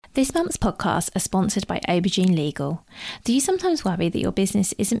This month's podcasts are sponsored by Aubergine Legal. Do you sometimes worry that your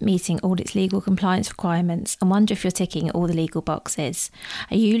business isn't meeting all its legal compliance requirements and wonder if you're ticking all the legal boxes?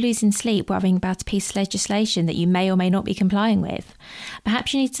 Are you losing sleep worrying about a piece of legislation that you may or may not be complying with?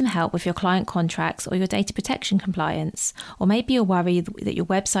 Perhaps you need some help with your client contracts or your data protection compliance. Or maybe you're worried that your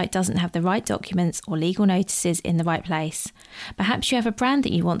website doesn't have the right documents or legal notices in the right place. Perhaps you have a brand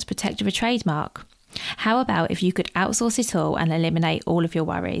that you want to protect with a trademark. How about if you could outsource it all and eliminate all of your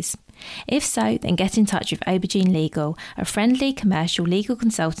worries? If so, then get in touch with Aubergine Legal, a friendly commercial legal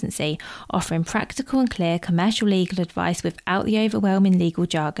consultancy offering practical and clear commercial legal advice without the overwhelming legal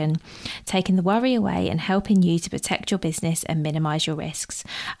jargon, taking the worry away and helping you to protect your business and minimise your risks.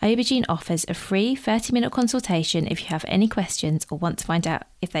 Aubergine offers a free 30-minute consultation if you have any questions or want to find out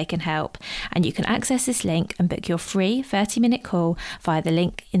if they can help, and you can access this link and book your free 30-minute call via the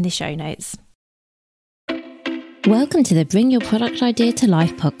link in the show notes. Welcome to the Bring Your Product Idea to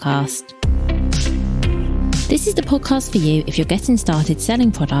Life podcast. This is the podcast for you if you're getting started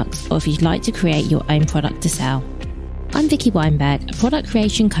selling products or if you'd like to create your own product to sell. I'm Vicky Weinberg, a product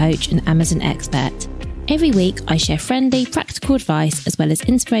creation coach and Amazon expert. Every week I share friendly, practical advice as well as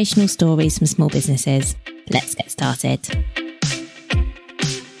inspirational stories from small businesses. Let's get started.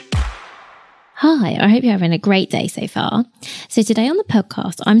 Hi, I hope you're having a great day so far. So today on the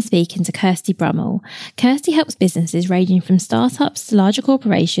podcast, I'm speaking to Kirsty Brummell. Kirsty helps businesses ranging from startups to larger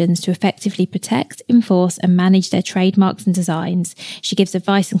corporations to effectively protect, enforce and manage their trademarks and designs. She gives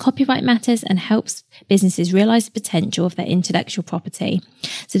advice on copyright matters and helps businesses realise the potential of their intellectual property.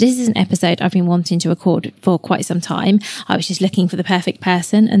 So this is an episode I've been wanting to record for quite some time. I was just looking for the perfect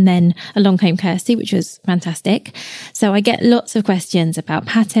person and then along came Kirsty, which was fantastic. So I get lots of questions about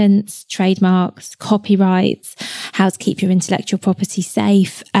patents, trademarks, copyrights, how to keep your intellectual property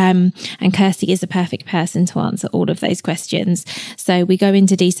safe. And Kirsty is the perfect person to answer all of those questions. So we go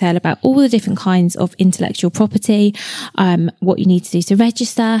into detail about all the different kinds of intellectual property, what you need to do to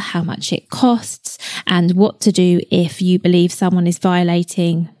register, how much it costs, and what to do if you believe someone is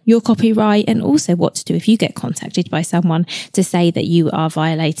violating your copyright, and also what to do if you get contacted by someone to say that you are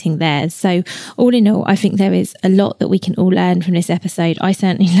violating theirs. So all in all, I think there is a lot that we can all learn from this episode. I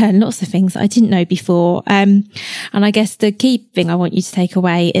certainly learned lots of things I didn't know before. And I guess the key thing I want you to take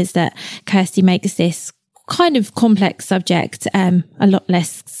away is that Kirsty makes this kind of complex subject a lot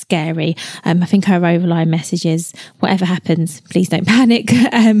less scary. I think her overline message is, whatever happens, please don't panic.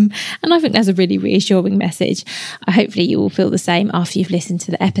 And I think that's a really reassuring message. Hopefully you will feel the same after you've listened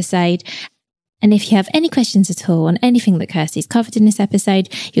to the episode. And if you have any questions at all on anything that Kirsty's covered in this episode,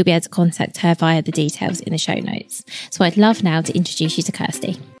 you'll be able to contact her via the details in the show notes. So I'd love now to introduce you to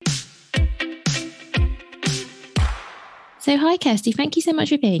Kirsty. So hi Kirsty, thank you so much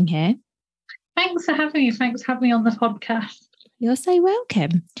for being here. Thanks for having me. Thanks for having me on the podcast. You're so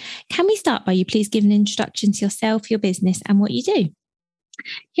welcome. Can we start by you please give an introduction to yourself, your business and what you do?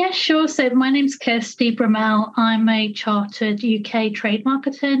 Yeah, sure. So my name's Kirsty Brummell. I'm a chartered UK trademark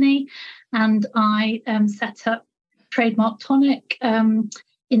attorney and I set up Trademark Tonic in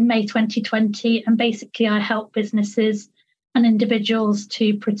May 2020. And basically I help businesses and individuals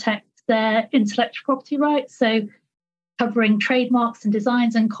to protect their intellectual property rights. So covering trademarks and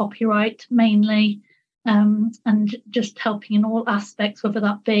designs and copyright mainly, and just helping in all aspects, whether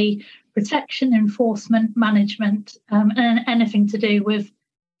that be protection, enforcement, management, and anything to do with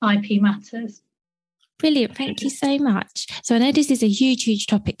IP matters. Brilliant. Thank you so much. So I know this is a huge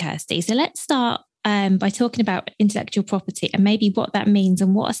topic, Kirsty. So let's start by talking about intellectual property and maybe what that means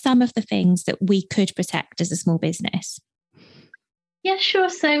and what are some of the things that we could protect as a small business. Yeah, sure.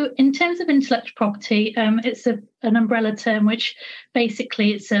 So in terms of intellectual property, it's an umbrella term, which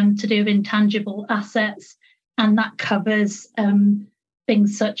basically it's to do with intangible assets. And that covers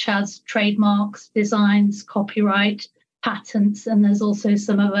things such as trademarks, designs, copyright, patents. And there's also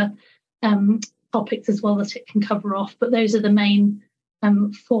some other topics as well that it can cover off. But those are the main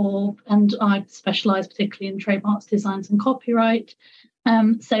four. And I specialise particularly in trademarks, designs and copyright.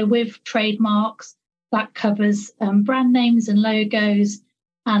 So with trademarks, that covers brand names and logos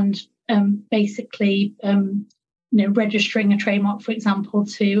and basically, registering a trademark, for example,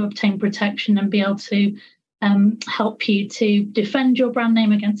 to obtain protection and be able to help you to defend your brand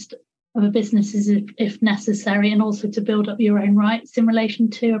name against other businesses if necessary, and also to build up your own rights in relation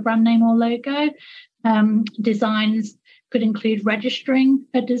to a brand name or logo. Designs could include registering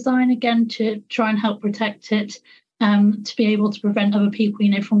a design, again, to try and help protect it, to be able to prevent other people,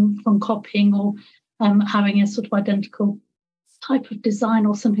 from copying or having a sort of identical type of design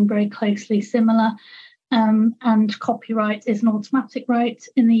or something very closely similar. And copyright is an automatic right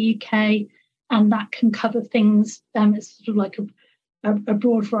in the UK, and that can cover things. It's sort of like a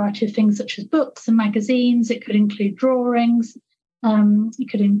broad variety of things such as books and magazines. It could include drawings. It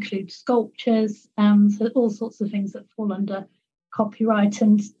could include sculptures. So all sorts of things that fall under copyright,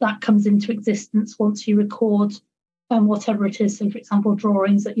 and that comes into existence once you record whatever it is. So, for example,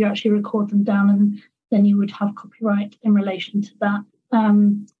 drawings, that you actually record them down, and then you would have copyright in relation to that.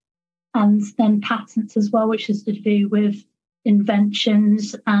 And then patents as well, which is to do with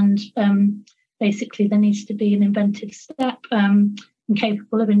inventions, and basically there needs to be an inventive step and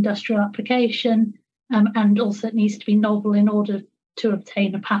capable of industrial application, and also it needs to be novel in order to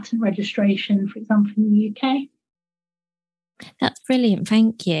obtain a patent registration, for example, in the UK. That's brilliant,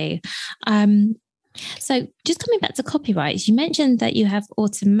 thank you. So just coming back to copyrights, you mentioned that you have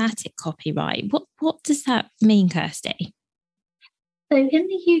automatic copyright. What does that mean, Kirsty? So in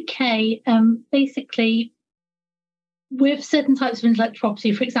the UK, basically, with certain types of intellectual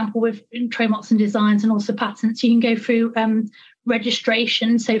property, for example, with trademarks and designs and also patents, you can go through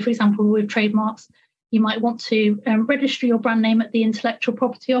registration. So, for example, with trademarks, you might want to register your brand name at the Intellectual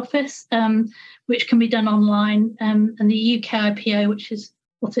Property Office, which can be done online. And the UK IPO, which is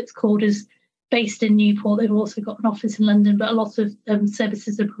what it's called, is based in Newport. They've also got an office in London, but a lot of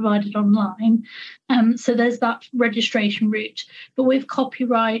services are provided online. So there's that registration route. But with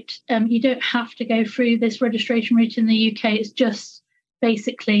copyright, you don't have to go through this registration route in the UK. It's just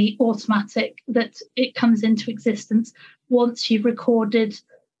basically automatic, that it comes into existence once you've recorded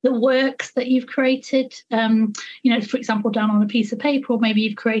the works that you've created, for example, down on a piece of paper, or maybe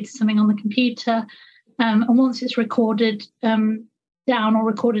you've created something on the computer. And once it's recorded down or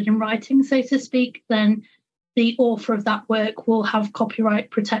recorded in writing, so to speak, then the author of that work will have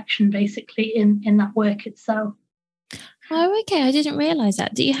copyright protection basically in that work itself. Oh, okay. I didn't realise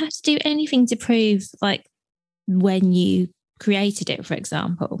that. Do you have to do anything to prove, like, when you created it, for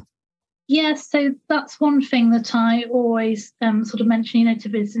example? Yes, so that's one thing that I always sort of mention, to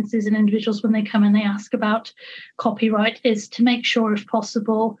businesses and individuals when they come and they ask about copyright, is to make sure, if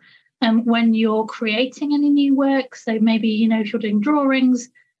possible, when you're creating any new work, so maybe, if you're doing drawings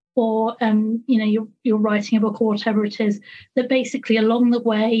or, you're writing a book or whatever it is, that basically along the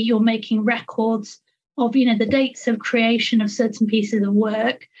way you're making records of, the dates of creation of certain pieces of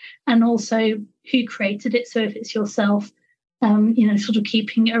work, and also who created it. So if it's yourself, sort of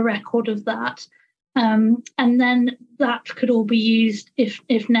keeping a record of that. And then that could all be used,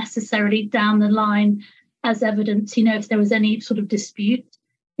 if necessarily, down the line as evidence, if there was any sort of dispute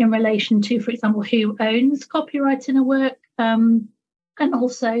in relation to, for example, who owns copyright in a work. And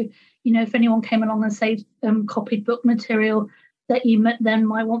also, if anyone came along and say copied book material, that you then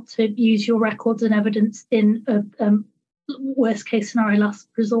might want to use your records and evidence in a worst case scenario, last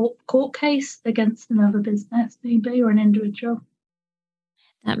resort court case against another business, maybe, or an individual.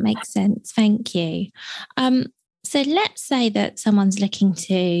 That makes sense. Thank you. So let's say that someone's looking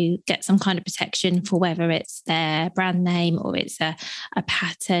to get some kind of protection for whether it's their brand name or it's a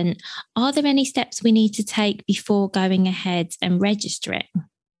patent. Are there any steps we need to take before going ahead and registering?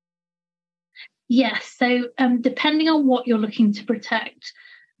 Yes. So depending on what you're looking to protect,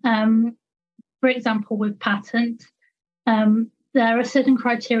 for example, with patents, there are certain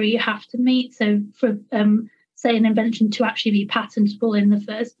criteria you have to meet. So for, say, an invention to actually be patentable in the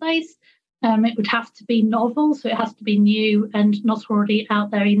first place, it would have to be novel. So it has to be new and not already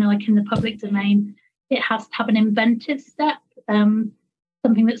out there, like in the public domain. It has to have an inventive step,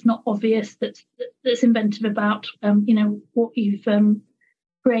 something that's not obvious, that's inventive about, what you've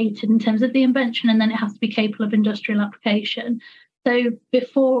created in terms of the invention. And then it has to be capable of industrial application. So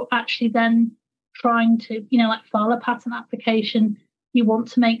before actually then trying to, file a patent application, you want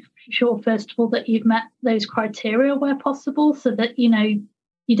to make sure, first of all, that you've met those criteria where possible, so that,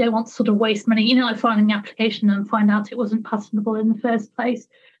 you don't want to sort of waste money, like filing the application and find out it wasn't patentable in the first place.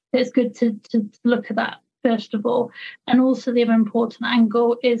 So it's good to look at that, first of all. And also the other important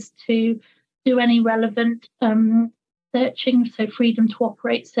angle is to do any relevant searching, so freedom to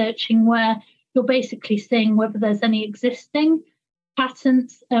operate searching, where you're basically seeing whether there's any existing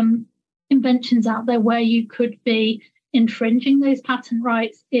patents, inventions out there where you could be infringing those patent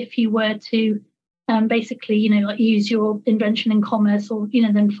rights if you were to basically, use your invention in commerce, or,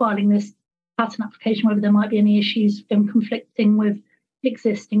 then filing this patent application, whether there might be any issues conflicting with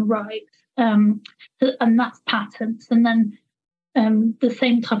existing rights. And that's patents. And then the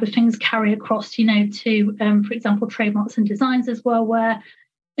same type of things carry across, to, for example, trademarks and designs as well, where,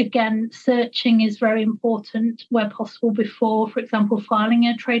 again, searching is very important where possible before, for example, filing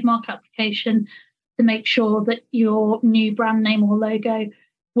a trademark application, to make sure that your new brand name or logo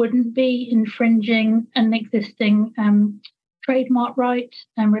wouldn't be infringing an existing trademark right,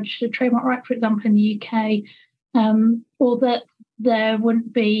 registered trademark right, for example, in the UK, or that there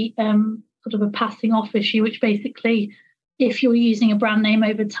wouldn't be sort of a passing off issue, which basically, if you're using a brand name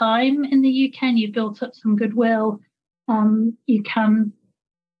over time in the UK and you've built up some goodwill, you can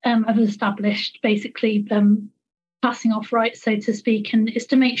have established basically passing off rights, so to speak, and it's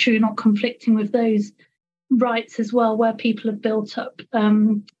to make sure you're not conflicting with those rights as well, where people have built up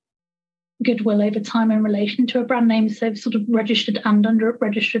goodwill over time in relation to a brand name, so sort of registered and under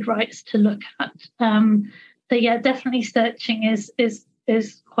registered rights to look at. So yeah, definitely searching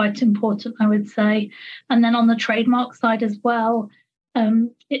is quite important, I would say. And then on the trademark side as well,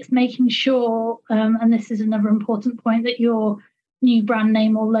 it's making sure, and this is another important point, that your new brand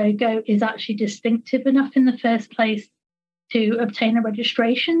name or logo is actually distinctive enough in the first place to obtain a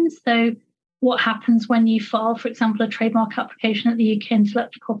registration. So what happens when you file, for example, a trademark application at the UK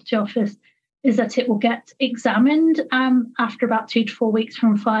Intellectual Property Office is that it will get examined after about 2 to 4 weeks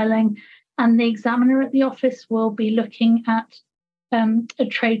from filing, and the examiner at the office will be looking at a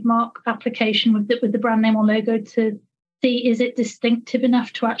trademark application with the brand name or logo to see, is it distinctive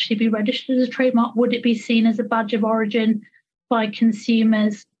enough to actually be registered as a trademark? Would it be seen as a badge of origin by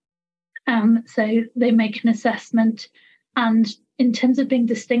consumers? So they make an assessment. And in terms of being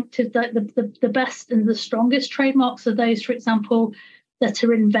distinctive, the best and the strongest trademarks are those, for example, that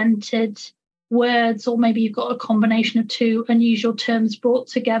are invented words, or maybe you've got a combination of two unusual terms brought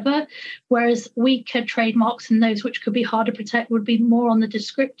together, whereas weaker trademarks and those which could be harder to protect would be more on the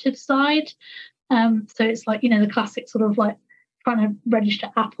descriptive side. So it's like, the classic sort of like trying to register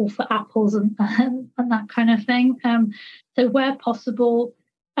Apple for apples and that kind of thing. So where possible,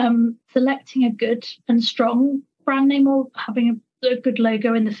 selecting a good and strong brand name or having a good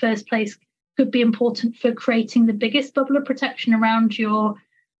logo in the first place could be important for creating the biggest bubble of protection around your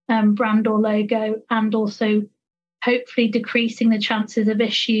brand or logo, and also hopefully decreasing the chances of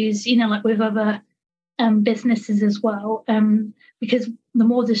issues, like with other businesses as well. Because the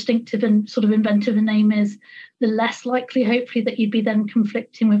more distinctive and sort of inventive a name is, the less likely, hopefully, that you'd be then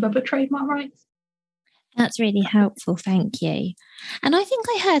conflicting with other trademark rights. That's really helpful. Thank you. And I think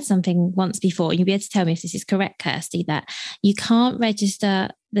I heard something once before, and you'll be able to tell me if this is correct, Kirsty, that you can't register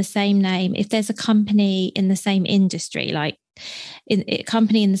the same name if there's a company in the same industry, like a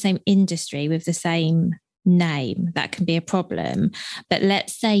company in the same industry with the same name. That can be a problem. But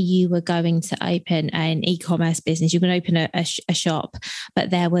let's say you were going to open an e-commerce business, you're going to open a shop, but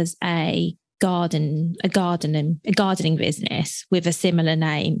there was a gardening business with a similar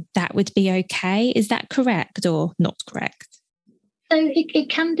name. That would be okay. Is that correct or not correct? So it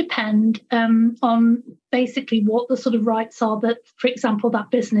can depend on basically what the sort of rights are that, for example, that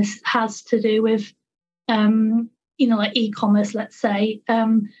business has to do with, like e-commerce, let's say,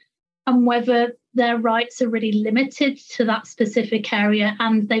 and whether their rights are really limited to that specific area,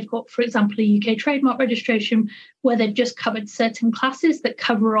 and they've got, for example, a UK trademark registration where they've just covered certain classes that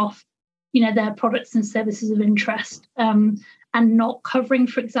cover off, their products and services of interest, and not covering,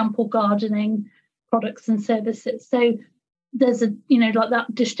 for example, gardening products and services. So there's a, like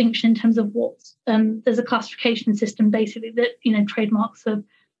that distinction in terms of what, there's a classification system basically that, trademarks are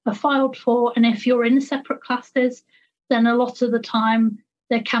filed for. And if you're in separate classes, then a lot of the time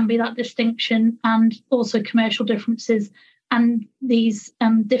there can be that distinction and also commercial differences. And these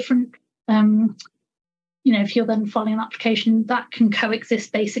different, if you're then filing an application, that can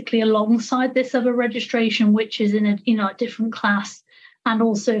coexist basically alongside this other registration, which is in a different class. And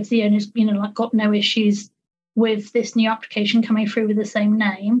also if the owner's, got no issues with this new application coming through with the same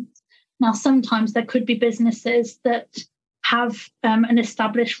name. Now, sometimes there could be businesses that have an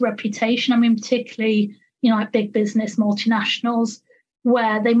established reputation. I mean, particularly, like big business multinationals,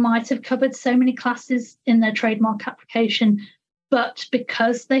 where they might have covered so many classes in their trademark application, but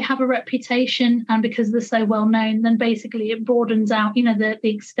because they have a reputation and because they're so well known, then basically it broadens out, the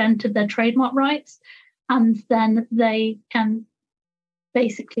extent of their trademark rights, and then they can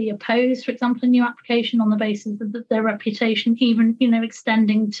basically oppose, for example, a new application on the basis of their reputation, even,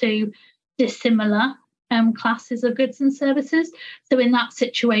 extending to dissimilar classes of goods and services. So in that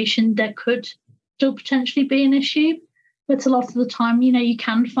situation, there could still potentially be an issue. But a lot of the time, you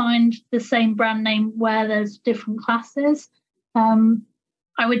can find the same brand name where there's different classes.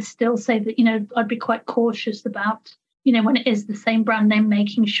 I would still say that, I'd be quite cautious about, when it is the same brand name,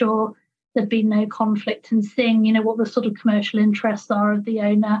 making sure there'd be no conflict and seeing, what the sort of commercial interests are of the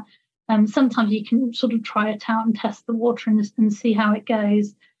owner. Sometimes you can sort of try it out and test the water and see how it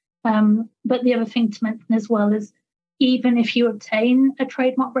goes. But the other thing to mention as well is, even if you obtain a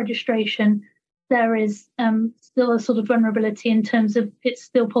trademark registration, there is still a sort of vulnerability in terms of it's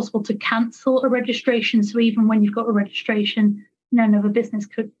still possible to cancel a registration. So even when you've got a registration, another business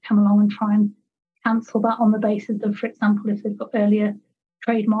could come along and try and cancel that on the basis of, for example, if they've got earlier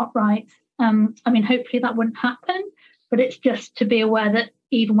trademark rights. Hopefully that wouldn't happen, but it's just to be aware that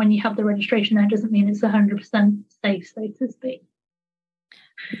even when you have the registration there, doesn't mean it's 100% safe, so to speak.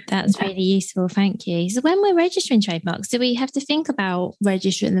 That's really useful. Thank you. So when we're registering trademarks, do we have to think about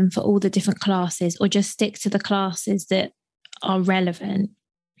registering them for all the different classes or just stick to the classes that are relevant?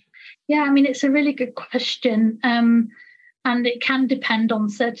 Yeah, it's a really good question. And it can depend on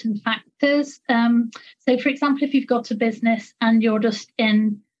certain factors. So, for example, if you've got a business and you're just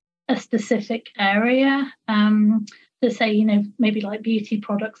in a specific area, to say, maybe like beauty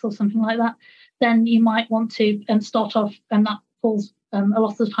products or something like that, then you might want to start off, and that falls a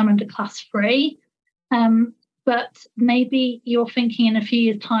lot of the time under class 3. But maybe you're thinking in a few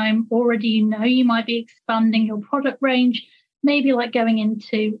years' time already, you might be expanding your product range, maybe like going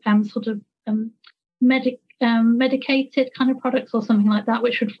into medicated kind of products or something like that,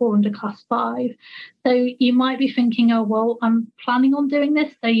 which would fall under class 5. So you might be thinking, oh, well, I'm planning on doing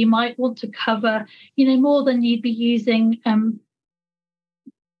this. So you might want to cover, more than you'd be using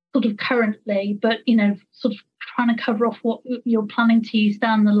currently, but, trying to cover off what you're planning to use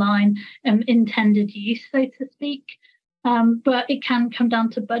down the line, intended use, so to speak. But it can come down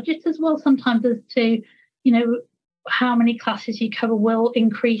to budget as well, sometimes as to, how many classes you cover will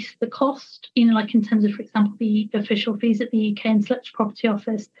increase the cost, like in terms of, for example, the official fees at the UK Intellectual Property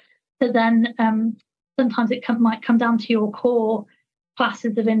Office. So then sometimes it might come down to your core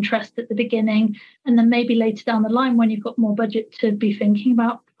classes of interest at the beginning, and then maybe later down the line when you've got more budget to be thinking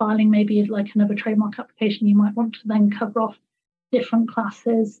about filing maybe like another trademark application, you might want to then cover off different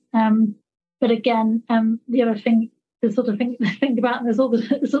classes. But again, the other thing to think about, and there's all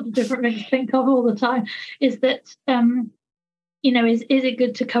the different things to think of all the time, is that is it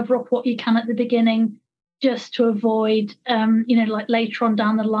good to cover up what you can at the beginning, just to avoid like later on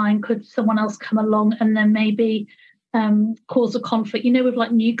down the line, could someone else come along and then maybe cause a conflict, with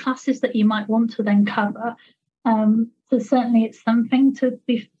like new classes that you might want to then cover. So certainly it's something to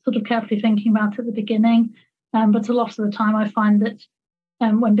be carefully thinking about at the beginning. But a lot of the time I find that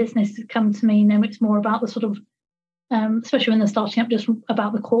when businesses come to me, it's more about the especially when they're starting up, just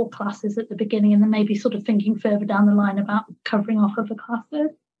about the core classes at the beginning, and then maybe thinking further down the line about covering off other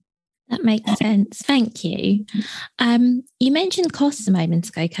classes. That makes sense. Thank you. You mentioned costs a moment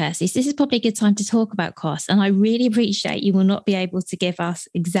ago, Kirsty. So this is probably a good time to talk about costs. And I really appreciate you will not be able to give us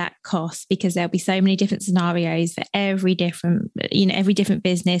exact costs, because there'll be so many different scenarios for every different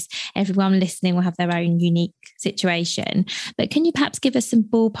business. Everyone listening will have their own unique situation. But can you perhaps give us some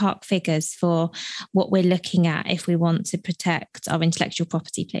ballpark figures for what we're looking at if we want to protect our intellectual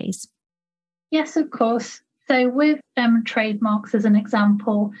property, please? Yes, of course. So with trademarks, as an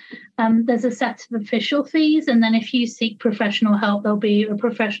example, there's a set of official fees, and then if you seek professional help, there'll be a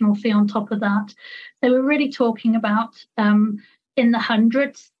professional fee on top of that. So we're really talking about in the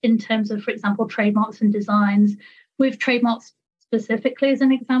hundreds in terms of, for example, trademarks and designs. With trademarks specifically, as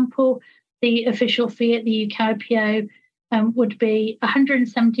an example, the official fee at the UK IPO would be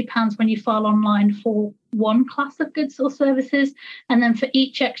 £170 when you file online for one class of goods or services. And then for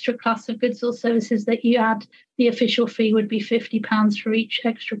each extra class of goods or services that you add, the official fee would be £50 for each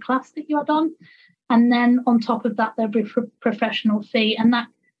extra class that you add on. And then on top of that, there'll be a professional fee. And that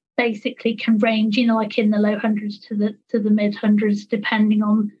basically can range, like in the low hundreds to the mid hundreds, depending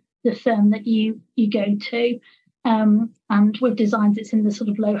on the firm that you go to. And with designs, it's in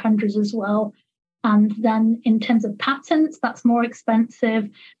the low hundreds as well. And then in terms of patents, that's more expensive.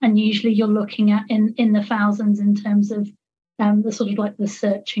 And usually you're looking at in the thousands in terms of the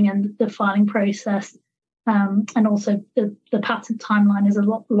searching and the filing process. And also the patent timeline is a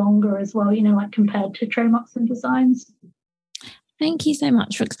lot longer as well, like compared to trademarks and designs. Thank you so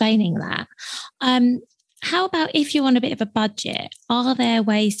much for explaining that. How about if you're on a bit of a budget? Are there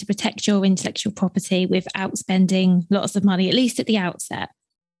ways to protect your intellectual property without spending lots of money, at least at the outset?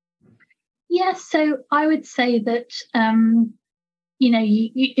 Yes, so I would say that,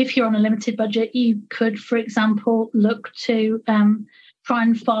 if you're on a limited budget, you could, for example, look to try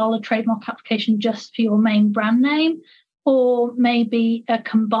and file a trademark application just for your main brand name, or maybe a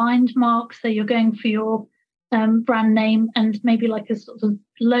combined mark. So you're going for your brand name and maybe like a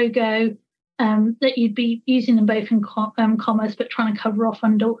logo that you'd be using them both in commerce, but trying to cover off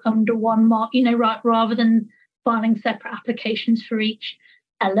under one mark, rather than filing separate applications for each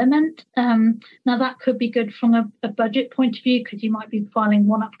element. Now that could be good from a budget point of view, because you might be filing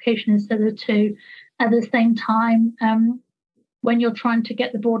one application instead of two. At the same time, when you're trying to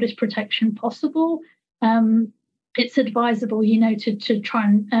get the broadest protection possible, it's advisable, to try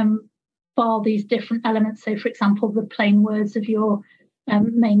and file these different elements. So, for example, the plain words of your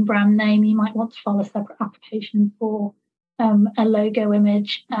main brand name, you might want to file a separate application for a logo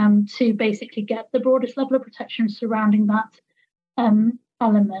image to basically get the broadest level of protection surrounding that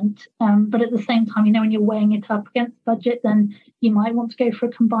element. But at the same time, when you're weighing it up against budget, then you might want to go for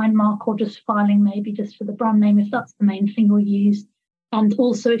a combined mark or just filing maybe just for the brand name if that's the main thing you'll use. And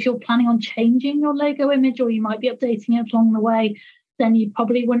also, if you're planning on changing your logo image or you might be updating it along the way, then you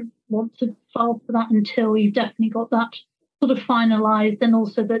probably wouldn't want to file for that until you've definitely got that sort of finalised, and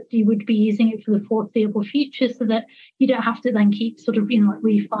also that you would be using it for the foreseeable future so that you don't have to then keep sort of,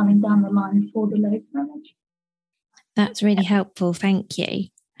 refiling down the line for the logo image. That's really helpful. Thank you.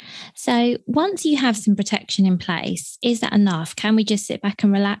 So once you have some protection in place, is that enough? Can we just sit back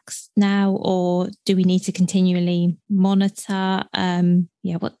and relax now, or do we need to continually monitor?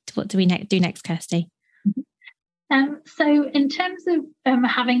 What do we do next, Kirsty? So in terms of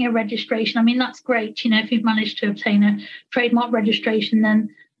having a registration, I mean, that's great. If you've managed to obtain a trademark registration, then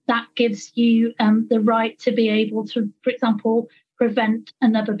that gives you the right to be able to, for example, prevent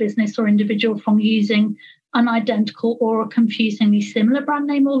another business or individual from using an identical or a confusingly similar brand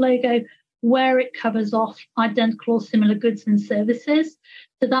name or logo where it covers off identical or similar goods and services.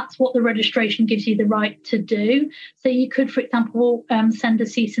 So that's what the registration gives you the right to do. So you could, for example, send a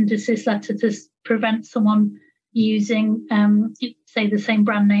cease and desist letter to prevent someone using, say, the same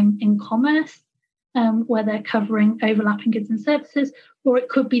brand name in commerce, where they're covering overlapping goods and services. Or it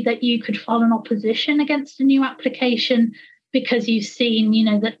could be that you could file an opposition against a new application because you've seen,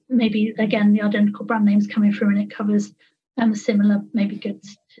 that maybe, again, the identical brand name's coming through and it covers similar maybe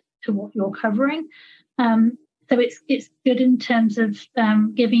goods to what you're covering. So it's good in terms of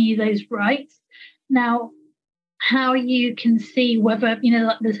giving you those rights. Now, how you can see whether,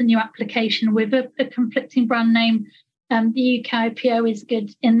 like there's a new application with a conflicting brand name, the UK IPO is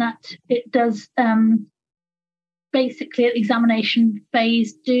good in that it does basically at the examination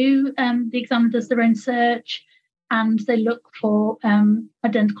phase the examiner does their own search and they look for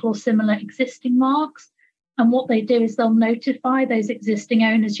identical or similar existing marks. And what they do is they'll notify those existing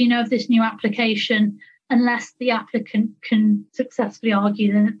owners, of this new application, unless the applicant can successfully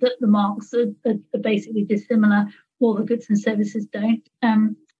argue that the marks are basically dissimilar or the goods and services don't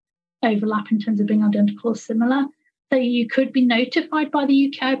overlap in terms of being identical or similar. So you could be notified by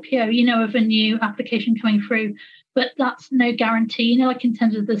the UK IPO, of a new application coming through, but that's no guarantee, like in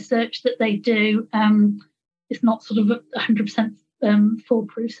terms of the search that they do, it's not sort of 100%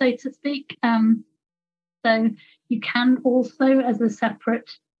 foolproof, so to speak. So you can also, as a separate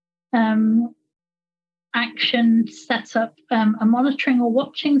action, set up a monitoring or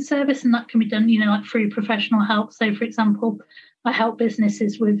watching service, and that can be done, like through professional help. So, for example, I help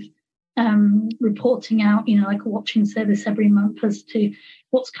businesses with reporting out, like a watching service every month as to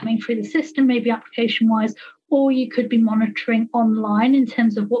what's coming through the system, maybe application-wise, or you could be monitoring online in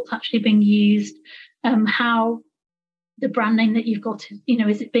terms of what's actually being used, how the brand name that you've got,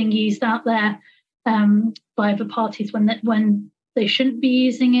 is it being used out there by other parties when they shouldn't be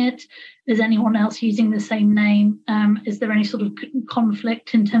using it? Is anyone else using the same name? Is there any sort of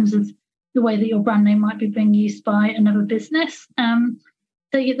conflict in terms of the way that your brand name might be being used by another business?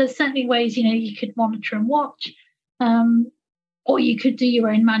 So there's certainly ways, you could monitor and watch, or you could do your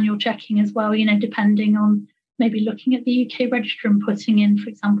own manual checking as well, depending on maybe looking at the UK register and putting in, for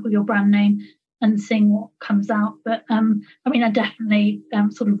example, your brand name and seeing what comes out. But I definitely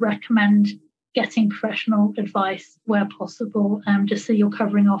sort of recommend getting professional advice where possible, just so you're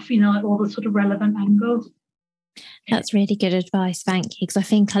covering off, like all the sort of relevant angles. That's really good advice. Thank you. Because I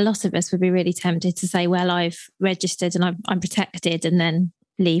think a lot of us would be really tempted to say, well, I've registered and I'm protected, and then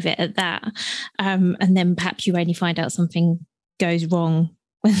leave it at that. And then perhaps you only find out something goes wrong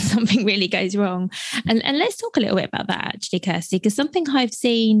when something really goes wrong. And let's talk a little bit about that, actually, Kirsty, because something I've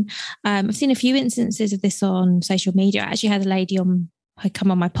seen a few instances of this on social media. I actually had a lady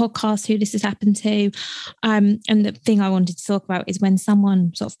come on my podcast who this has happened to. And the thing I wanted to talk about is when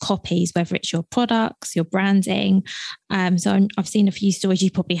someone sort of copies, whether it's your products, your branding. So I've seen a few stories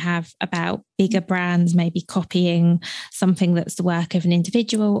you probably have about bigger brands maybe copying something that's the work of an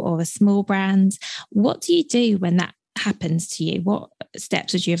individual or a small brand. What do you do when that happens to you? What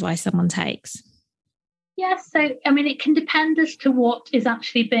steps would you advise someone takes? Yes, so it can depend as to what is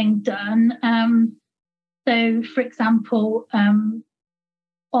actually being done. So, for example,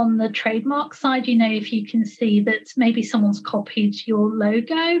 on the trademark side, if you can see that maybe someone's copied your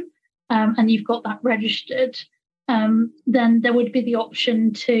logo and you've got that registered, then there would be the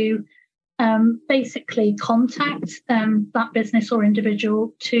option to basically contact that business or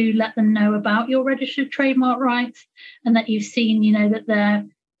individual to let them know about your registered trademark rights and that you've seen, that they're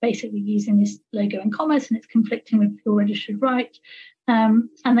basically using this logo in commerce and it's conflicting with your registered right. and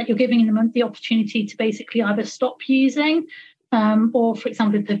that you're giving them the opportunity to basically either stop using, or, for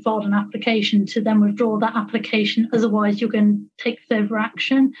example, if they've filed an application, to then withdraw that application. Otherwise, you're going to take further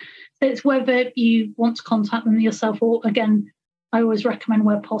action. So it's whether you want to contact them yourself, or, again, I always recommend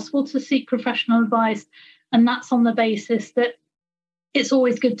where possible to seek professional advice. And that's on the basis that it's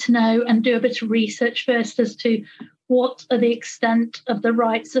always good to know and do a bit of research first as to what are the extent of the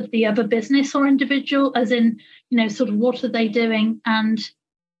rights of the other business or individual, as in, sort of what are they doing? And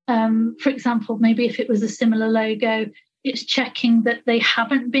for example, maybe if it was a similar logo, it's checking that they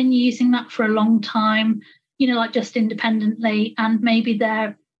haven't been using that for a long time, like just independently, and maybe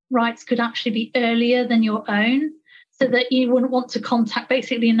their rights could actually be earlier than your own, so that you wouldn't want to contact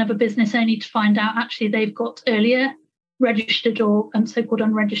basically another business only to find out actually they've got earlier registered or so-called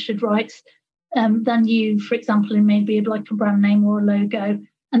unregistered rights than you, for example, in maybe like a brand name or a logo,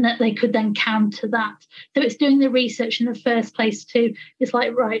 and that they could then counter that. So it's doing the research in the first place too. It's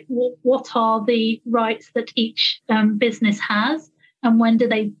like, right, what are the rights that each business has, and when do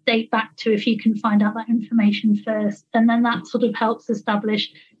they date back to, if you can find out that information first. And then that sort of helps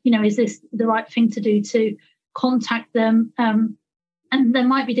establish, is this the right thing to do to contact them? And there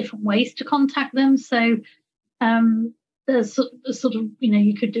might be different ways to contact them. So there's sort of,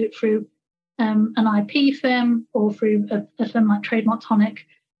 you could do it through an IP firm, or through a firm like Trademark Tonic,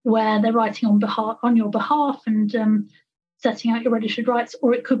 where they're writing on your behalf and setting out your registered rights.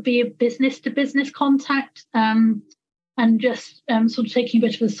 Or it could be a business-to-business contact, and just sort of taking a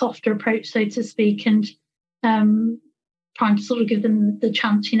bit of a softer approach, so to speak, and trying to sort of give them the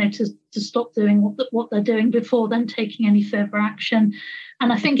chance, to stop doing what they're doing before then taking any further action.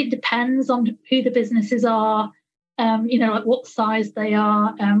 And I think it depends on who the businesses are, like what size they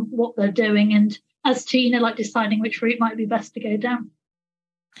are, what they're doing, and as to, like deciding which route might be best to go down.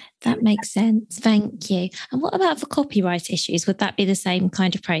 That makes sense. Thank you. And what about for copyright issues? Would that be the same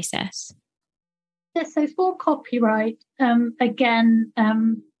kind of process? Yeah, so for copyright, again,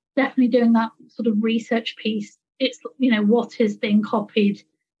 definitely doing that sort of research piece. It's, what is being copied,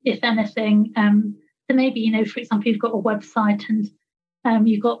 if anything. So maybe, for example, you've got a website and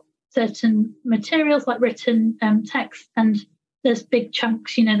you've got certain materials like written text, and there's big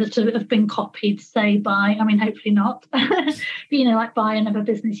chunks, that have been copied, say by, hopefully not, but, like by another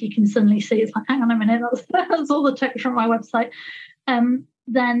business. You can suddenly see it's like, hang on a minute, that's all the text from my website.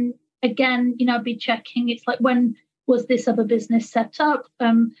 Then again, I'd be checking, it's like, when was this other business set up?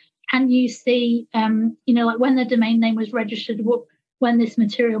 Can you see, like when the domain name was registered, when this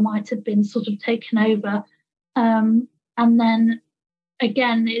material might have been sort of taken over? And then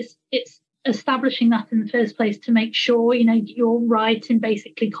again, it's establishing that in the first place to make sure, you're right in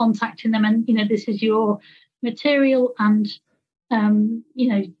basically contacting them, and, this is your material, and,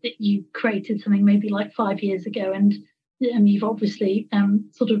 that you created something maybe like 5 years ago, and you've obviously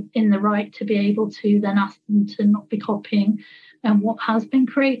sort of in the right to be able to then ask them to not be copying what has been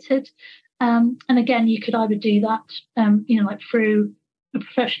created. And again, you could either do that, like through a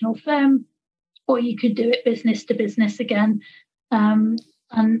professional firm, or you could do it business to business again.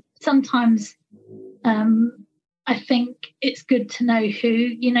 And sometimes I think it's good to know who,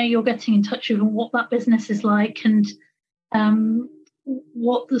 you're getting in touch with, and what that business is like, and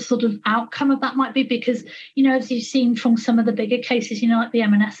what the sort of outcome of that might be. Because, as you've seen from some of the bigger cases, like the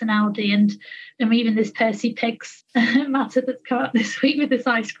M&S and Aldi, and even this Percy Pigs matter that's come up this week with this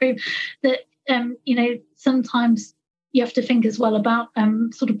ice cream, that, sometimes you have to think as well about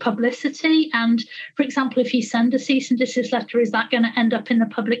sort of publicity. And, for example, if you send a cease and desist letter, is that going to end up in the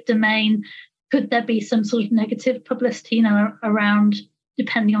public domain? Could there be some sort of negative publicity, around,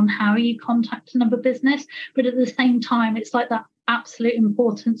 depending on how you contact another business? But at the same time, it's like that absolute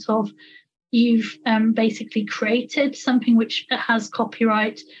importance of, you've basically created something which has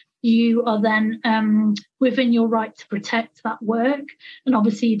copyright. You are then within your right to protect that work. And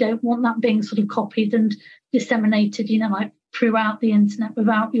obviously you don't want that being sort of copied and disseminated, like throughout the internet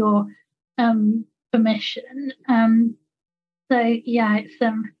without your permission. So yeah,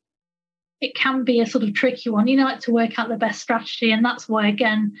 it can be a sort of tricky one, like to work out the best strategy. And that's why,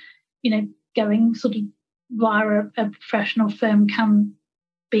 again, going sort of via a professional firm can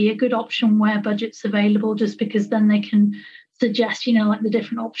be a good option where budget's available, just because then they can suggest, like the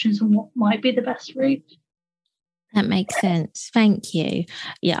different options and what might be the best route. That makes sense. Thank you.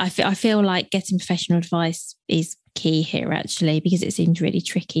 Yeah, I feel like getting professional advice is key here, actually, because it seems really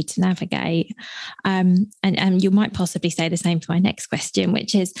tricky to navigate. And you might possibly say the same for my next question,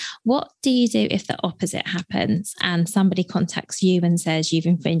 which is, what do you do if the opposite happens and somebody contacts you and says you've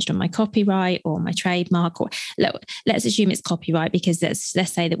infringed on my copyright or my trademark? Or let's assume it's copyright, because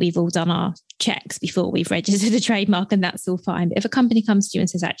let's say that we've all done our checks before we've registered a trademark, and that's all fine. But if a company comes to you and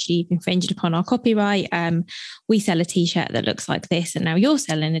says, actually, you've infringed upon our copyright, we sell a t-shirt that looks like this, and now you're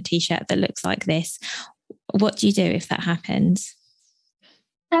selling a t-shirt that looks like this, what do you do if that happens?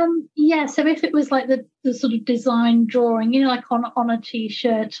 So if it was like the sort of design drawing, like on a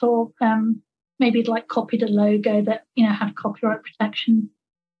t-shirt, or maybe like copied a logo that had copyright protection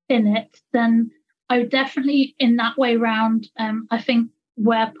in it, then I would definitely, in that way round, I think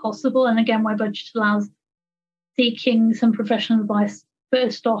where possible, and again where budget allows, seeking some professional advice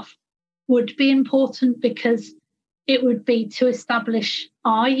first off would be important, because it would be to establish,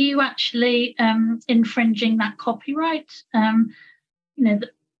 are you actually infringing that copyright?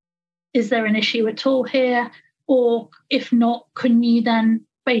 Is there an issue at all here? Or if not, can you then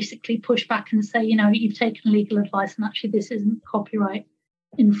basically push back and say, you've taken legal advice and actually this isn't copyright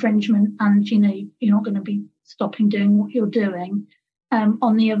infringement, and you're not going to be stopping doing what you're doing.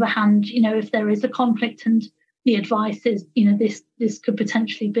 On the other hand, if there is a conflict and the advice is, this could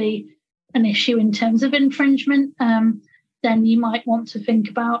potentially be an issue in terms of infringement, then you might want to think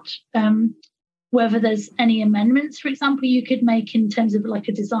about whether there's any amendments, for example, you could make in terms of like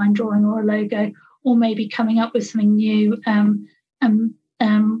a design drawing or a logo, or maybe coming up with something new.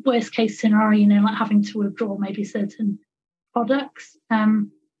 Worst case scenario, like having to withdraw maybe certain products.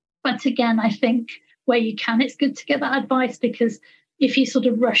 But again, I think where you can, it's good to get that advice, because if you sort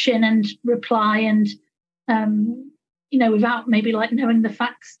of rush in and reply and without maybe like knowing the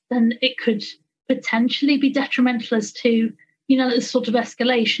facts, then it could potentially be detrimental as to, the sort of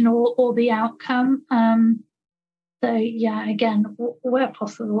escalation or the outcome. So yeah, again, where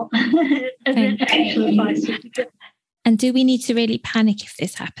possible, essential advice would be good. And do we need to really panic if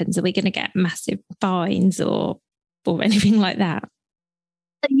this happens? Are we going to get massive fines or anything like that?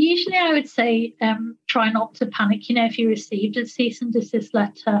 Usually I would say try not to panic. If you received a cease and desist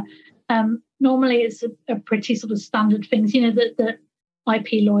letter, normally it's a pretty sort of standard things, that IP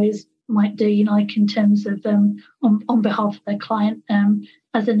lawyers might do, like in terms of on behalf of their client,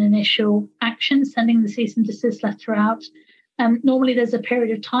 as an initial action, sending the cease and desist letter out. Normally there's a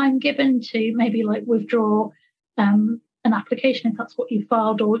period of time given to maybe like withdraw an application if that's what you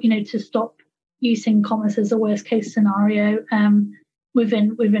filed, or, to stop using commerce as a worst case scenario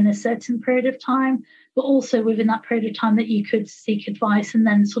within a certain period of time, but also within that period of time that you could seek advice and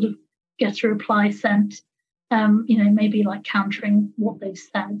then sort of get a reply sent, maybe like countering what they've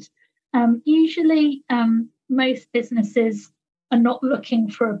said. Usually most businesses are not looking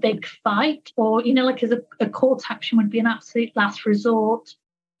for a big fight, or, like as a court action would be an absolute last resort.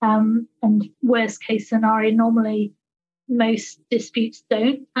 And worst case scenario, normally most disputes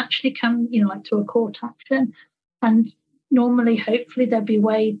don't actually come, like to a court action. And normally, hopefully, there'll be a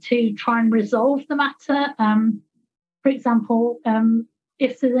way to try and resolve the matter. For example,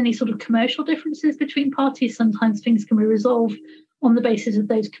 if there's any sort of commercial differences between parties, sometimes things can be resolved on the basis of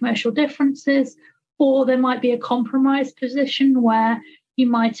those commercial differences, or there might be a compromise position where you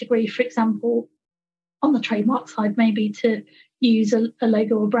might agree, for example, on the trademark side, maybe to use a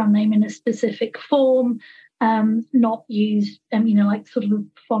logo or brand name in a specific form, not use, like sort of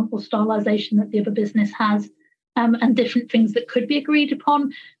font or stylization that the other business has, and different things that could be agreed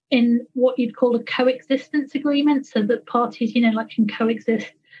upon in what you'd call a coexistence agreement, so that parties, like can coexist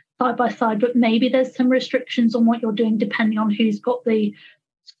side by side, but maybe there's some restrictions on what you're doing depending on who's got the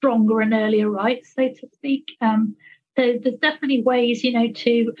stronger and earlier rights, so to speak. So there's definitely ways,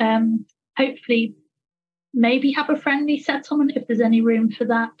 to hopefully maybe have a friendly settlement if there's any room for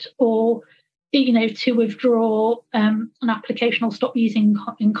that, or, to withdraw an application or stop using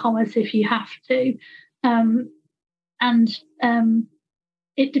in commerce if you have to. And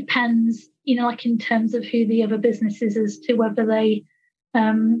it depends, like in terms of who the other business is, as to whether they,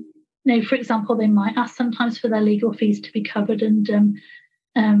 for example, they might ask sometimes for their legal fees to be covered, and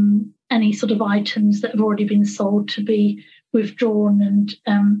any sort of items that have already been sold to be withdrawn, and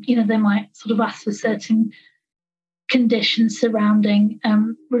they might sort of ask for certain conditions surrounding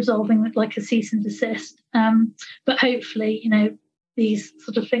resolving like a cease and desist. But hopefully, these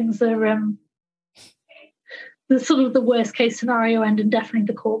sort of things are sort of the worst case scenario end, and definitely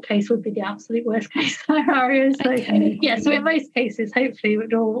the court case would be the absolute worst case scenario. So so in most cases, hopefully it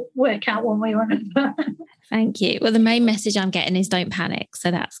would all work out one way or another. Thank you. Well, the main message I'm getting is don't panic.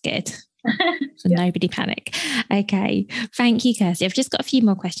 So that's good. So nobody panic. Okay. Thank you, Kirsty. I've just got a few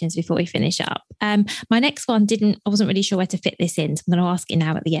more questions before we finish up. My next one I wasn't really sure where to fit this in. So I'm going to ask it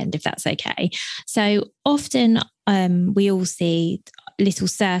now at the end, if that's okay. So often we all see little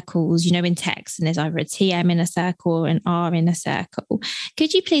circles, in text, and there's either a TM in a circle or an R in a circle.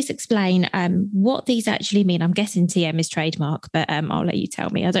 Could you please explain what these actually mean? I'm guessing TM is trademark, but I'll let you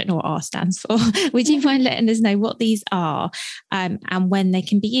tell me. I don't know what R stands for. Would you mind letting us know what these are and when they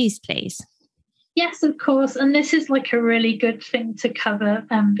can be used, please? Yes, of course. And this is like a really good thing to cover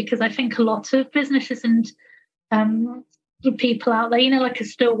because I think a lot of businesses and people out there, are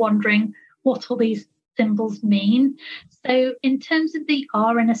still wondering what all these symbols mean. So in terms of the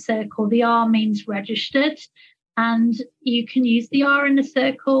R in a circle, the R means registered, and you can use the R in a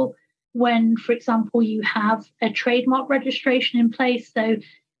circle when, for example, you have a trademark registration in place. So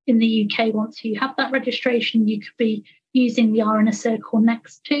in the UK, once you have that registration, you could be using the R in a circle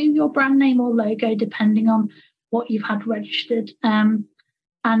next to your brand name or logo, depending on what you've had registered. And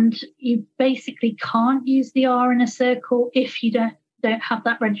you basically can't use the R in a circle if you don't have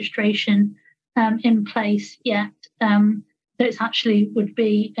that registration in place yet. So it's actually would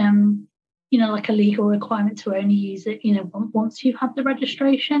be, like a legal requirement to only use it, once you've had the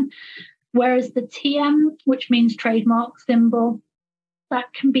registration. Whereas the TM, which means trademark symbol,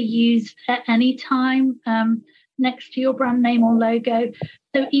 that can be used at any time next to your brand name or logo.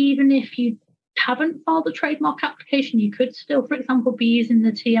 So even if you haven't filed a trademark application, you could still, for example, be using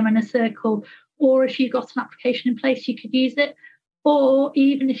the TM in a circle, or if you've got an application in place, you could use it. Or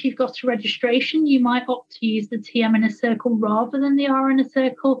even if you've got a registration, you might opt to use the TM in a circle rather than the R in a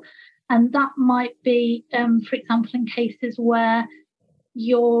circle. And that might be, for example, in cases where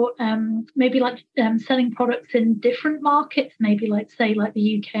you're maybe selling products in different markets, maybe say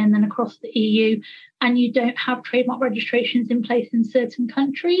the UK and then across the EU, and you don't have trademark registrations in place in certain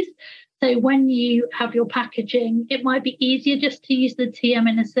countries. So when you have your packaging, it might be easier just to use the TM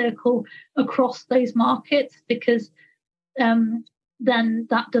in a circle across those markets, because then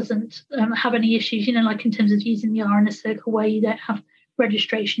that doesn't have any issues, in terms of using the R in a circle where you don't have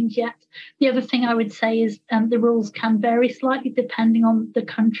registrations yet. The other thing I would say is the rules can vary slightly depending on the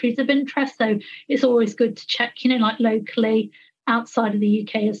countries of interest. So it's always good to check, locally outside of the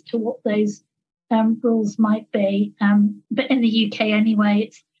UK as to what those rules might be. But in the UK anyway,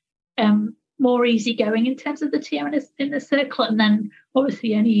 it's more easygoing in terms of the TM in the circle, and then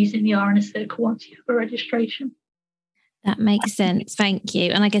obviously only using the R in a circle once you have a registration. That makes sense. Thank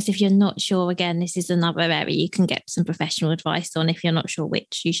you. And I guess if you're not sure, again, this is another area you can get some professional advice on if you're not sure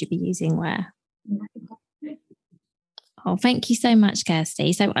which you should be using where. Oh, thank you so much,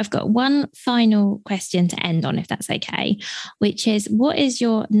 Kirsty. So I've got one final question to end on, if that's okay, which is, what is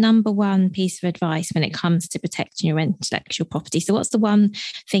your number one piece of advice when it comes to protecting your intellectual property? So what's the one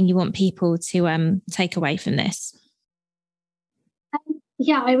thing you want people to take away from this?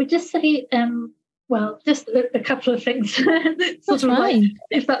 I would just say, just a couple of things, That's fine.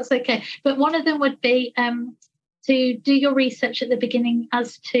 if that's okay. But one of them would be to do your research at the beginning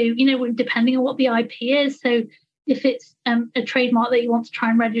as to, depending on what the IP is. So if it's a trademark that you want to try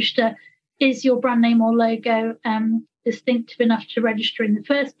and register, is your brand name or logo distinctive enough to register in the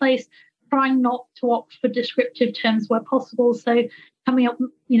first place? Trying not to opt for descriptive terms where possible. So coming up,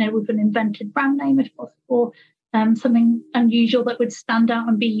 with an invented brand name if possible. Something unusual that would stand out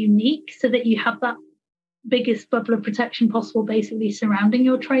and be unique, so that you have that biggest bubble of protection possible basically surrounding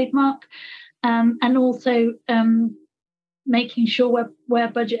your trademark. And also making sure where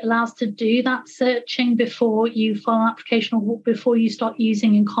budget allows to do that searching before you file an application or before you start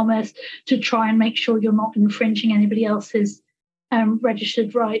using in commerce, to try and make sure you're not infringing anybody else's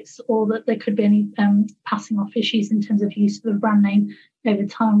registered rights, or that there could be any passing off issues in terms of use of the brand name over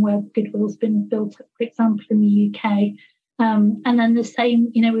time where goodwill's been built up, for example, in the UK. And then the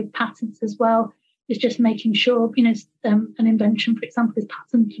same, with patents as well, is just making sure, an invention, for example, is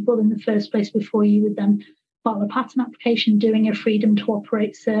patentable in the first place before you would then file a patent application, doing a freedom to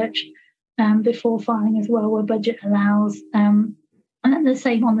operate search before filing as well, where budget allows. And then the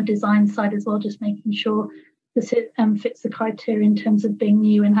same on the design side as well, just making sure that it fits the criteria in terms of being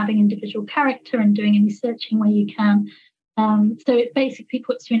new and having individual character and doing any searching where you can. So it basically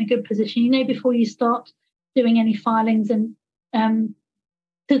puts you in a good position, before you start doing any filings, and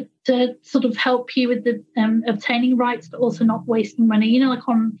to sort of help you with the obtaining rights, but also not wasting money, like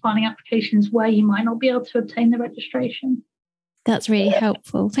on filing applications where you might not be able to obtain the registration. That's really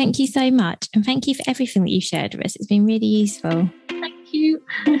helpful. Thank you so much. And thank you for everything that you've shared with us. It's been really useful. Thank you.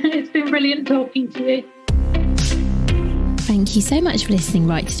 It's been brilliant talking to you. Thank you so much for listening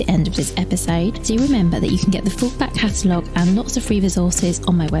right to the end of this episode. Do remember that you can get the full back catalogue and lots of free resources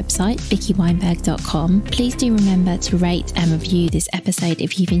on my website, vickyweinberg.com. Please do remember to rate and review this episode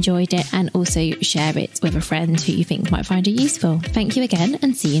if you've enjoyed it, and also share it with a friend who you think might find it useful. Thank you again,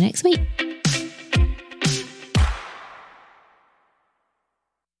 and see you next week.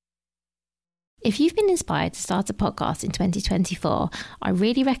 If you've been inspired to start a podcast in 2024, I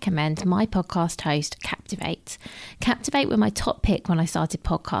really recommend my podcast host, Captivate. Captivate were my top pick when I started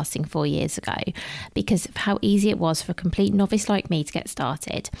podcasting 4 years ago because of how easy it was for a complete novice like me to get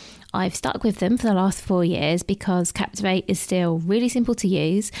started. I've stuck with them for the last 4 years because Captivate is still really simple to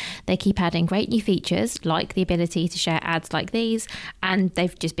use. They keep adding great new features like the ability to share ads like these, and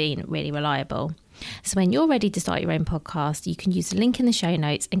they've just been really reliable. So when you're ready to start your own podcast, you can use the link in the show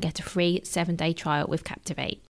notes and get a free 7-day trial with Captivate.